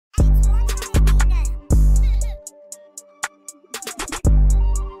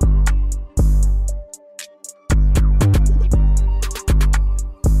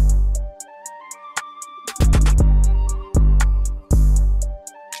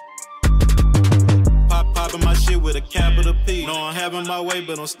shit with a capital P. Know I'm having my way,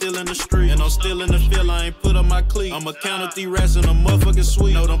 but I'm still in the street. And I'm still in the field, I ain't put up my cleat. I'ma count 3 rats in a motherfucking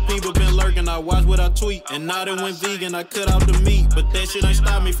suite. Know them people been lurking, I watch what I tweet. And now they went vegan, I cut out the meat. But that shit ain't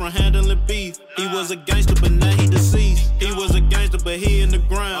stop me from handling beef. He was a gangster, but now he deceased. He was a gangster, but he in the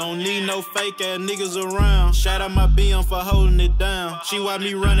ground. I don't need no fake ass niggas around. Shout out my BM for holding it down. She watch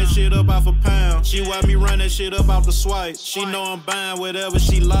me run that shit up off a pound. She watch me run that shit up off the swipe. She know I'm buying whatever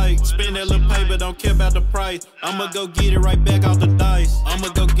she like. Spend that little paper, don't care about the price. I'ma go get it right back off the dice. I'ma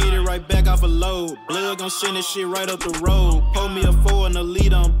go get it right back off a load. Blood gon' send this shit right up the road. Pull me a 4 and a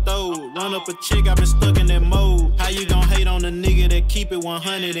lead on throw. Run up a chick, I been stuck in that mode. How you gon' hate on a nigga that keep it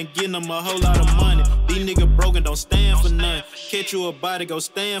 100 and getting them a whole lot of money? These niggas broken, don't stand for nothing. Catch you a body, go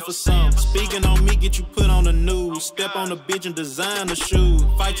stand for something. Speaking on me, get you put on the news. Step on the bitch and design the shoes.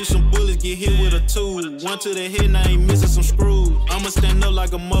 Fight you some bullets, get hit with a tool. One to the head, now I ain't missing some screws. I'ma stand up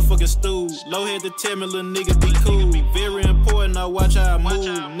like a motherfucking stool. Low head to tell me, little nigga, be cool. Very important, I watch how I move.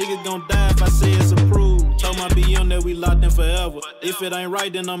 Niggas gon' die if I say it's approved. Told my BM that we locked in forever. If it ain't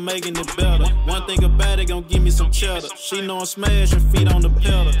right, then I'm making it better. One thing about it, gon' give me some cheddar. She know I'm smashing, feet on the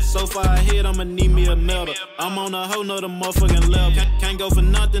pedal. So far ahead, I'ma need me another. I'm on a whole nother motherfucking level. Can't go for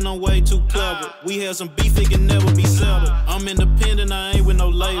nothing, I'm way too clever. We had some beef, it can never be settled. I'm independent, I ain't with no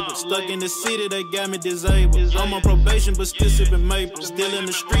label. Stuck in the city, they got me disabled. I'm on probation, but still sipping maple. Still in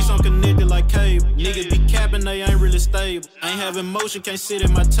the streets, I'm connected like cable. Niggas be capping, they ain't really stable. Ain't having motion, can't sit at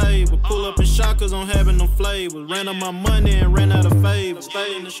my table. Pull up and shot cause I'm having no flavors. Ran up my money and ran out of favors.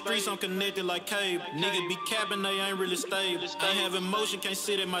 Stay in the streets, I'm connected like cable. Niggas be capping, they ain't really stable. Ain't having motion, can't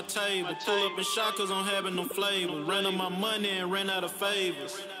sit at my table. Pull up and shot cause I'm having no flavors. Ran up my money and ran out of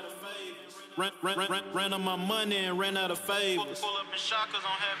favors. Ran up my money and ran out of favors. Pull up and shot cause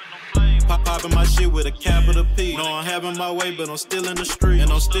I'm having no flavors. Popping my shit with a capital P. Know I'm having my way, but I'm still in the street.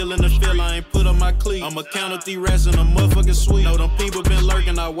 And I'm still in the field, I ain't put up my cleat. I'ma count 3 rats in a motherfucking suite. Know them people been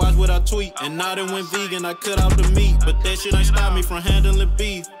lurking, I watch what I tweet. And now they went vegan, I cut out the meat. But that shit ain't stop me from handling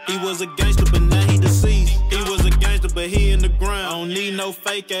beef. He was a gangster, but now he deceased. He was a gangster, but he in the ground. I don't need no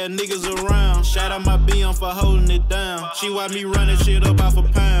fake ass niggas around. Shout out my BM for holding it down. She watch me run that shit up off a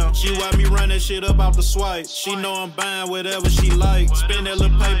pound. She watch me run that shit up off the swipe. She know I'm buying whatever she like. Spend that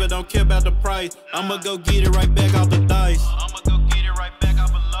little paper, don't care about the price. I'ma go get it right back off the dice. I'ma go get it right back off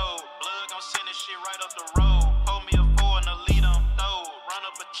a load. Blood gon' send this shit right up the road. Pull me a 4 and a lead on throw. Run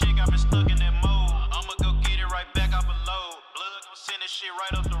up a chick, I been stuck in that mode. I'ma go get it right back off a load. Blood gon' send this shit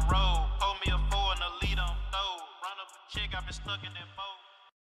right up the road. Pull me a 4 and a lead on throw. Run up a chick, I been stuck in that mode.